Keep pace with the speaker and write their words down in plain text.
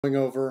Going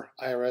over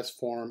IRS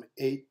Form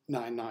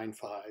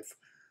 8995,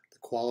 the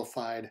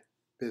Qualified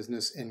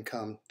Business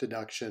Income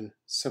Deduction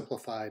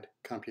Simplified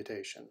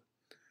Computation.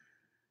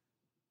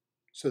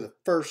 So the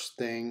first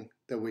thing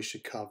that we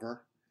should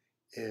cover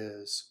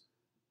is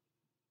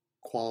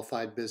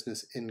qualified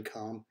business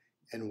income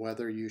and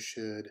whether you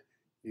should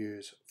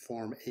use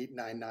Form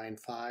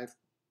 8995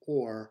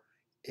 or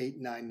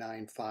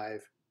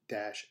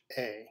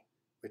 8995-A,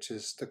 which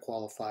is the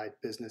Qualified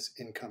Business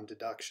Income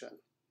Deduction.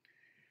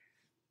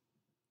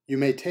 You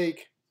may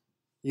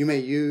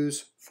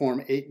use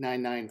Form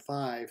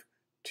 8995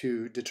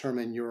 to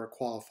determine your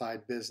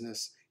qualified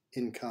business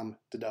income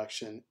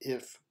deduction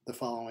if the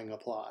following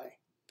apply.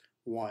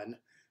 1.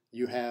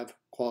 You have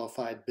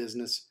qualified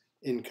business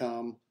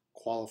income,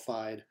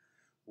 qualified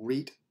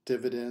REIT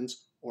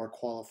dividends, or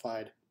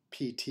qualified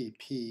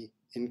PTP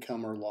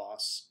income or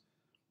loss.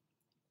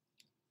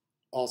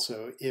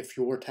 Also, if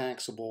your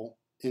taxable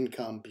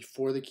income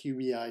before the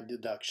QBI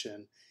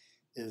deduction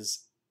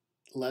is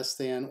less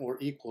than or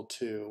equal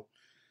to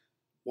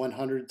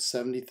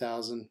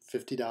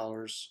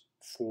 $170,050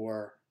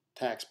 for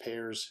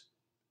taxpayers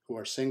who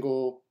are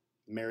single,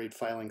 married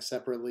filing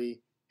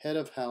separately, head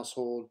of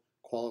household,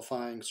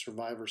 qualifying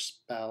survivor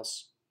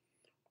spouse,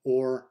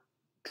 or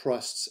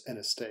trusts and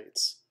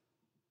estates,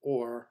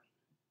 or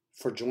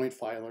for joint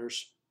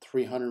filers,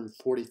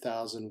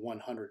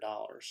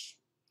 $340,100.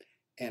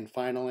 And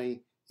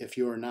finally, if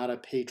you are not a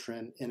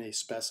patron in a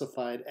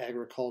specified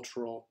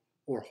agricultural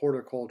or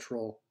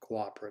horticultural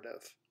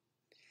cooperative.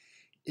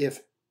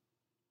 If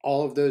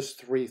all of those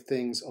three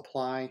things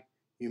apply,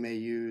 you may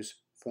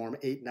use Form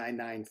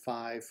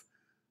 8995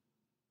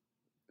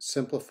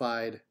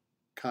 Simplified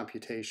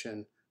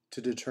Computation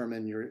to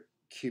determine your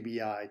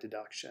QBI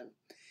deduction.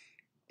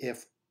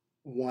 If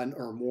one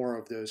or more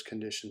of those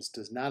conditions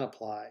does not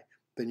apply,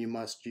 then you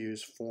must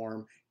use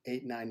Form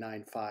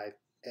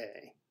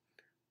 8995-A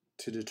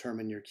to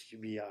determine your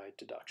QBI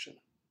deduction.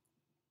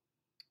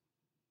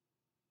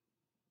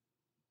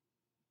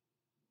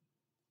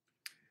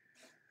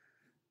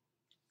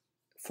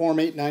 Form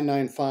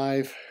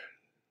 8995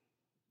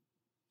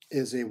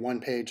 is a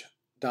one-page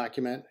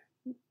document.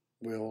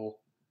 We'll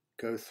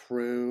go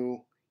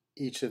through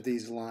each of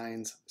these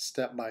lines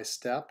step by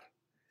step.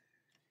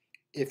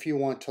 If you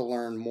want to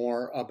learn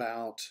more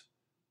about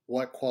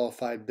what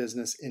qualified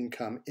business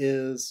income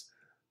is,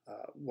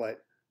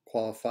 what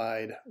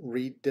qualified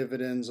REIT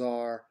dividends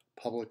are,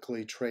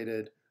 publicly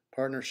traded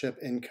partnership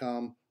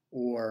income,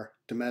 or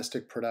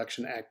domestic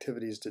production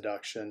activities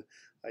deduction,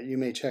 you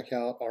may check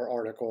out our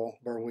article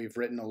where we've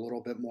written a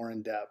little bit more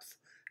in depth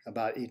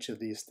about each of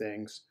these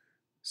things.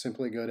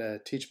 Simply go to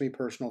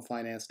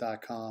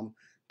teachmepersonalfinance.com,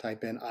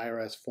 type in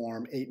IRS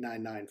Form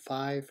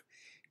 8995.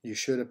 You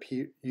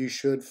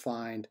should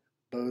find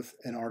both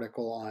an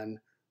article on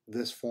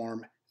this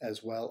form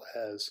as well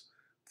as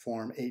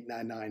Form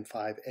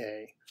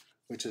 8995-A,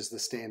 which is the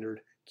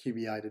standard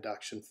QBI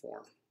deduction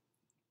form.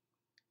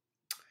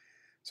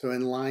 So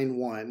in line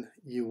 1,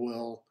 you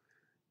will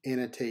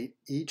annotate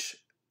each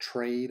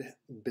trade,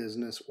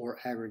 business, or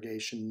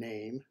aggregation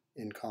name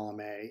in column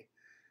A,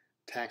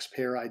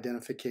 taxpayer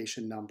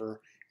identification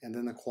number, and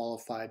then the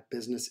qualified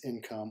business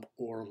income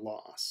or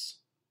loss.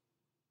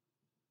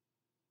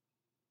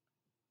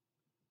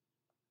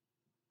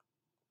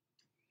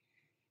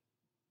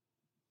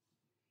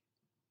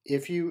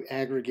 If you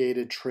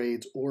aggregated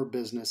trades or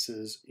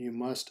businesses, you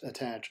must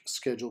attach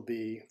Schedule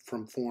B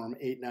from Form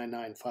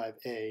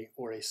 8995-A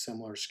or a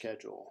similar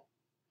schedule.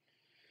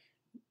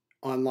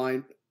 On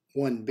line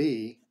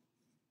 1B,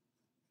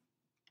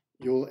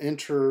 you'll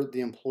enter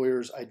the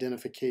employer's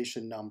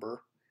identification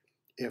number.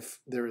 If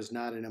there is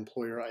not an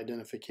employer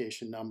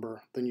identification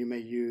number, then you may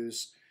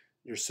use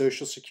your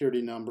Social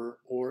Security number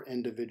or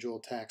individual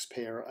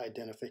taxpayer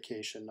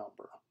identification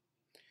number.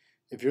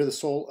 If you're the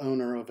sole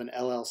owner of an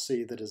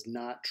LLC that is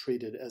not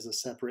treated as a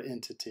separate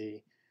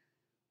entity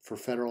for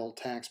federal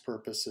tax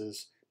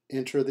purposes,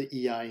 enter the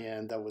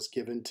EIN that was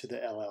given to the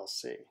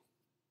LLC.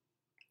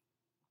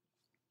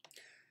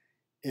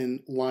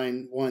 In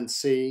line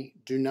 1C,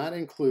 do not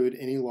include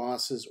any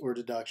losses or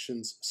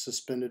deductions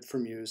suspended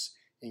from use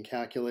in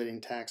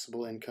calculating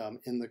taxable income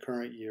in the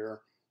current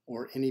year,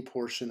 or any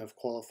portion of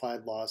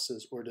qualified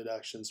losses or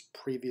deductions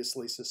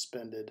previously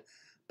suspended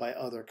by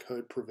other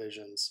code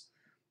provisions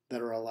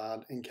that are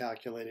allowed in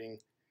calculating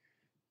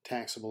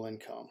taxable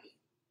income.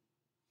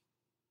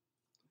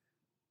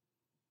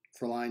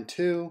 For line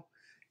 2,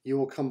 you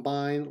will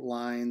combine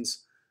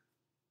lines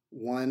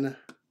 1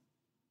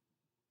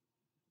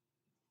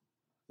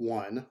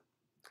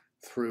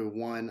 through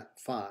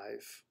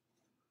 1-5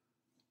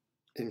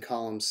 in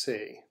column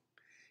C.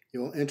 You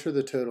will enter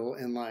the total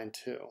in line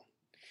 2.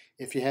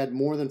 If you had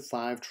more than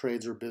 5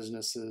 trades or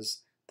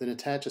businesses, then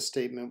attach a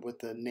statement with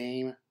the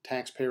name,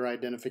 taxpayer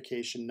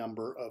identification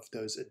number of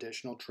those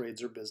additional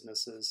trades or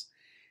businesses,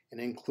 and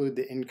include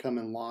the income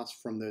and loss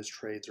from those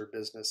trades or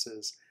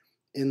businesses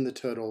in the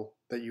total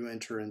that you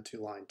enter into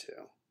line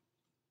 2.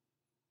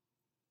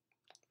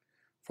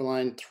 For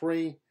line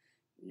 3,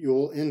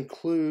 you'll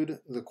include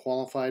the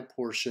qualified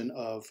portion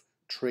of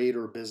trade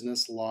or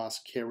business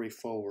loss carry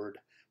forward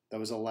that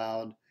was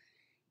allowed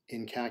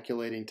in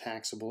calculating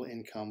taxable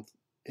income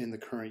in the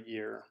current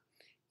year,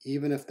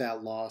 even if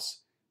that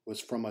loss was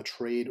from a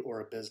trade or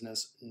a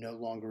business no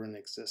longer in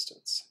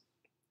existence.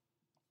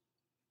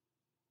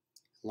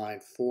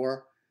 Line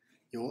 4,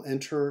 you'll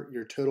enter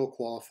your total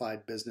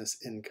qualified business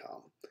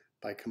income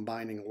by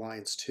combining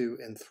lines 2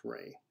 and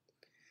 3.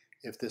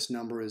 If this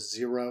number is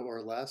 0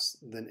 or less,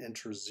 then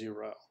enter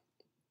 0.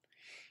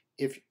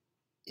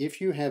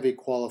 If you have a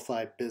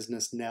qualified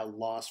business net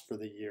loss for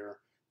the year,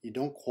 you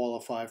don't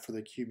qualify for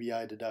the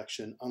QBI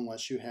deduction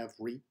unless you have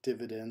REIT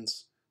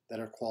dividends that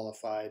are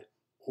qualified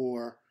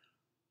or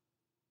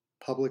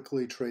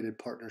publicly traded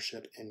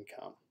partnership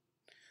income.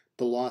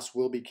 The loss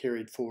will be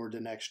carried forward to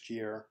next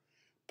year,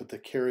 but the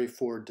carry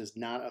forward does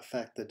not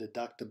affect the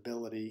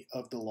deductibility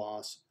of the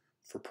loss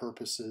for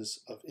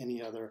purposes of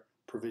any other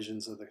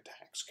provisions of the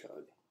tax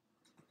code.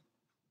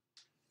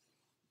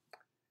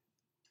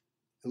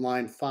 In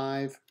line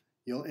 5,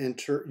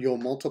 you'll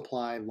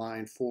multiply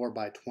line 4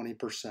 by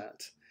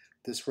 20%.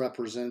 This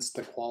represents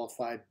the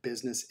qualified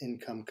business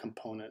income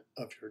component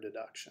of your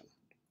deduction.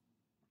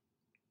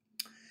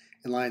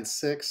 In line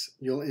 6,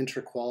 you'll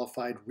enter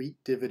qualified REIT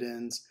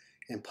dividends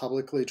and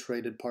publicly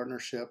traded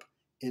partnership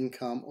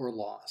income or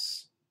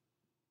loss.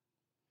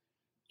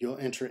 You'll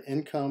enter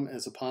income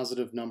as a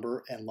positive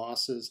number and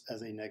losses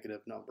as a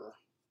negative number.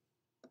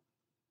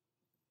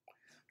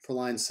 For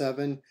line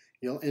 7,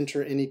 you'll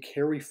enter any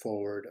carry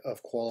forward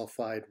of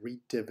qualified REIT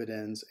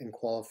dividends and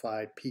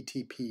qualified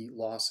PTP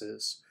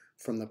losses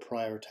from the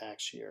prior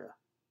tax year.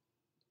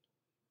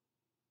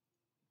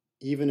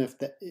 Even if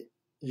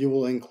you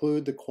will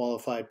include the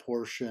qualified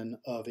portion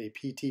of a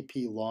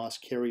PTP loss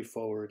carry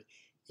forward,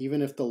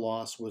 even if the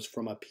loss was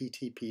from a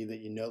PTP that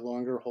you no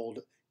longer hold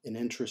an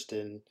interest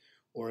in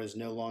or is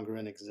no longer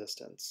in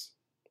existence.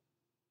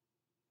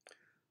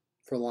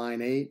 For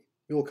line 8,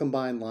 you will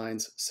combine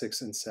lines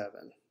 6 and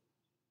 7.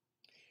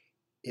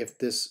 If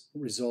this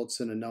results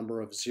in a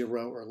number of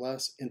 0 or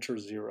less, enter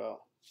 0.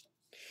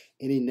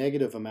 Any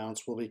negative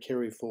amounts will be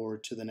carried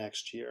forward to the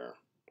next year.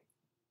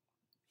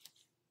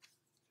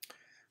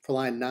 For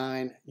line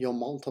 9, you'll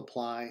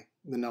multiply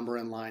the number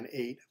in line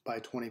 8 by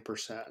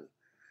 20%.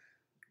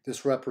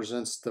 This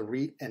represents the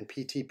REIT and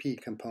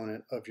PTP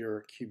component of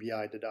your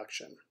QBI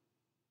deduction.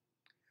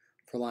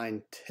 For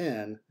line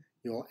 10,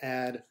 you'll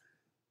add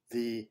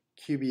the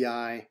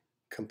QBI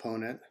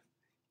component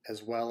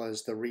as well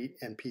as the REIT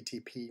and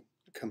PTP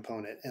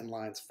component in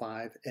lines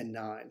 5 and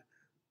 9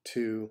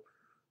 to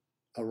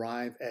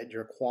arrive at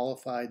your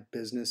qualified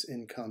business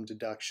income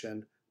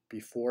deduction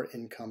before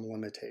income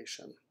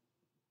limitation.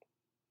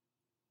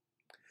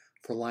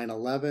 For line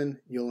 11,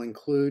 you'll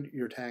include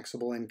your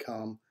taxable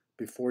income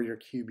before your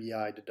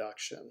QBI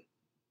deduction.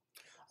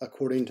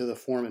 According to the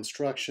form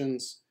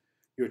instructions,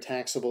 your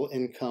taxable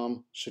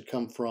income should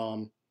come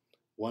from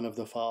one of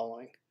the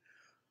following.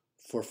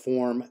 For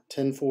Form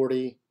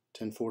 1040,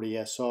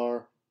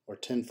 1040-SR, or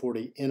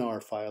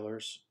 1040-NR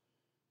filers,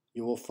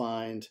 you will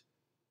find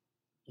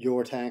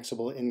your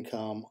taxable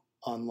income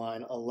on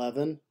line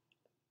 11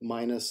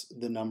 minus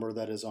the number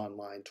that is on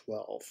line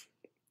 12.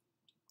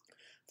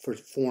 For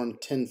Form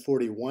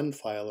 1041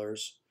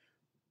 filers,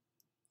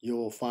 you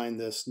will find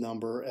this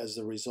number as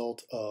the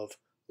result of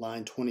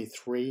line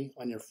 23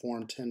 on your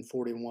Form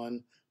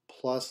 1041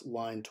 plus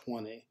line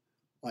 20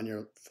 on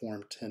your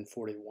Form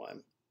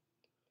 1041.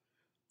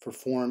 For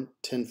Form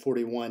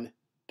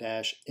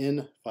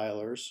 1041-N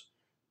filers,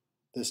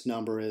 this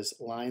number is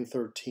line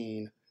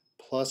 13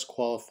 plus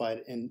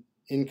qualified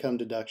income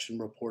deduction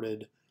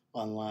reported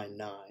on line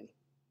 9.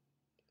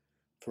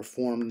 For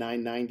Form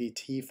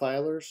 990-T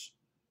filers,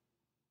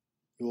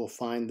 you will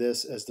find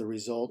this as the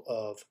result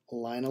of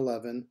line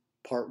 11,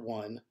 part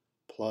 1,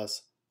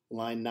 plus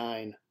line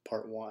 9,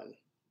 part 1.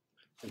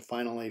 And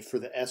finally, for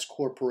the S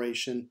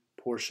Corporation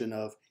portion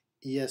of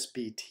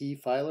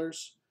ESBT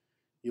filers,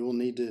 you will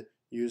need to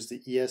use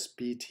the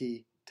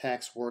ESBT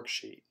tax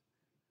worksheet,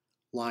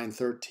 line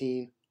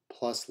 13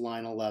 plus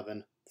line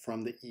 11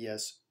 from the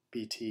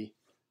ESBT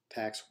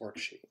tax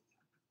worksheet.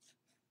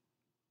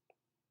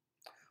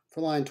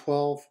 For line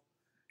 12,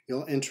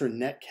 you'll enter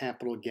net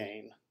capital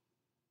gain.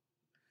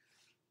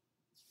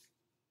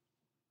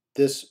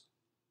 This,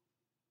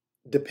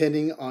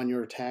 depending on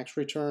your tax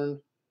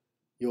return,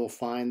 you'll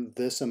find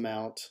this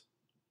amount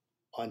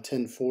on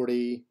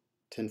 1040,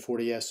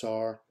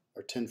 1040-SR,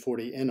 or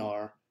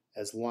 1040-NR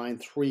as line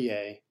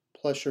 3A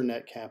plus your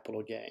net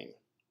capital gain.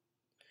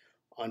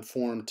 On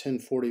Form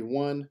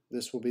 1041,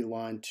 this will be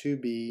line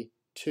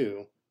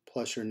 2B2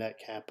 plus your net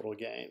capital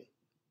gain.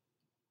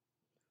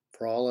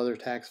 For all other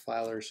tax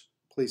filers,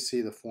 please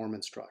see the form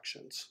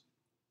instructions.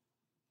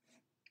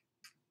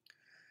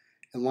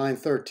 In line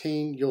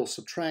 13, you'll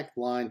subtract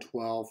line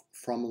 12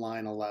 from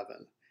line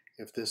 11.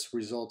 If this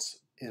results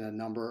in a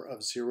number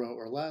of 0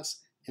 or less,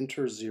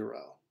 enter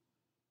 0.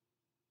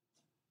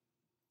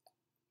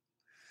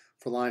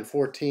 For line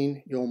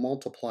 14, you'll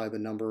multiply the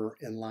number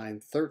in line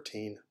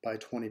 13 by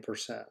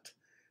 20%.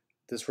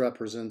 This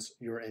represents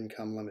your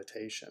income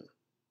limitation.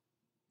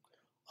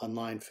 On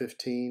line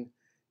 15,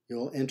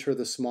 You'll enter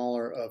the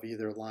smaller of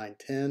either line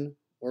 10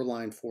 or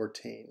line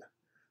 14.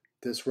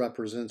 This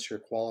represents your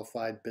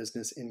qualified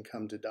business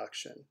income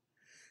deduction.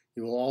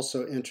 You will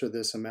also enter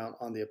this amount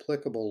on the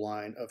applicable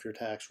line of your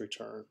tax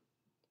return.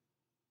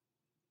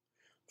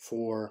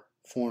 For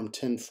Form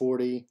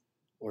 1040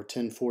 or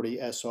 1040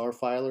 SR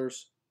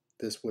filers,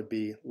 this would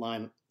be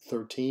line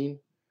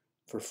 13.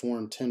 For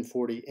Form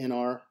 1040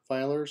 NR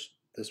filers,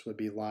 this would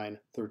be line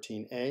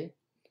 13A.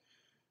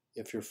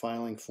 If you're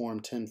filing Form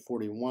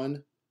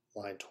 1041,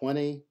 line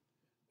 20,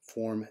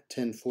 Form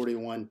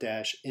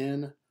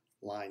 1041-N,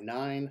 line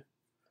 9,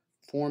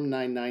 Form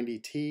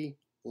 990T,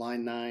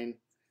 line 9,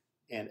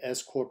 and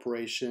S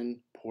Corporation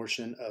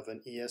portion of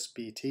an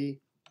ESBT,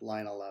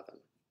 line 11.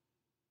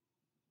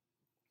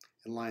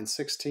 In line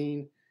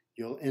 16,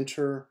 you'll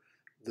enter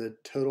the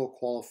total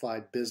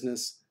qualified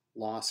business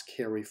loss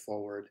carry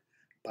forward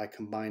by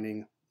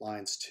combining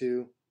lines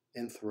 2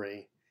 and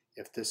 3.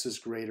 If this is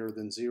greater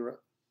than 0,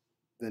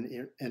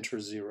 then enter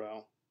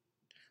 0.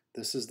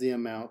 This is the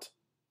amount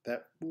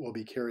that will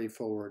be carried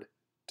forward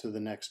to the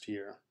next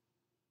year.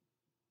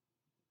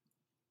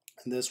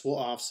 And this will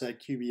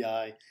offset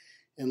QBI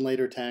in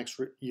later tax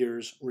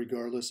years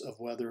regardless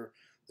of whether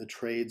the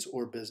trades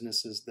or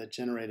businesses that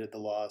generated the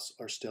loss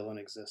are still in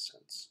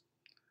existence.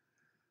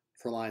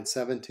 For line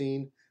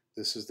 17,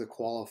 this is the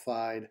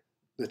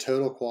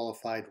total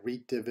qualified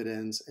REIT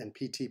dividends and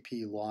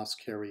PTP loss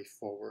carry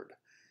forward.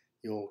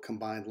 You'll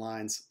combine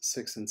lines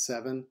 6 and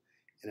 7,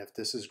 and if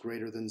this is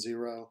greater than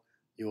 0,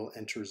 you'll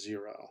enter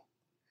 0.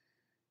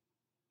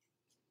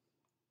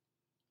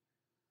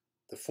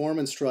 The form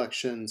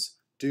instructions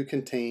do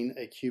contain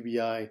a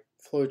QBI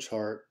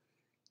flowchart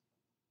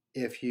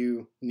if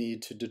you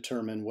need to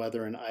determine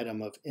whether an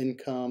item of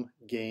income,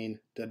 gain,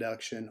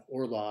 deduction,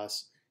 or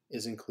loss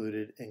is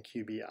included in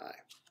QBI.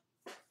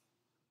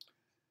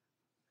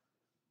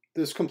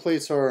 This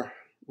completes our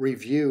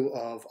review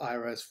of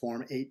IRS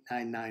Form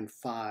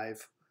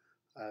 8995,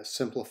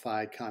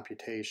 Simplified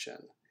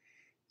Computation.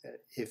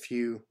 If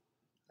you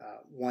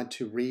want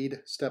to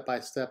read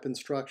step-by-step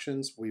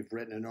instructions, we've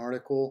written an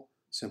article.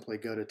 Simply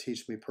go to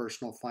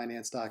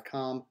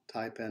teachmepersonalfinance.com,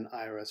 type in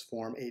IRS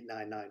Form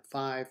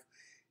 8995,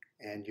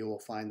 and you will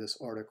find this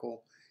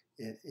article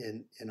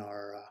in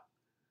our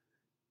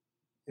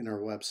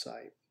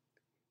website.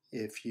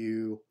 If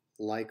you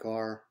like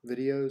our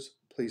videos,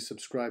 please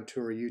subscribe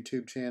to our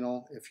YouTube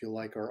channel. If you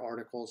like our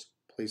articles,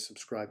 please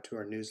subscribe to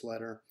our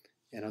newsletter.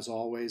 And as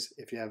always,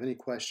 if you have any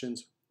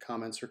questions,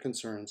 comments, or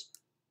concerns,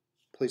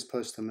 please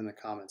post them in the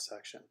comments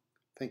section.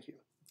 Thank you.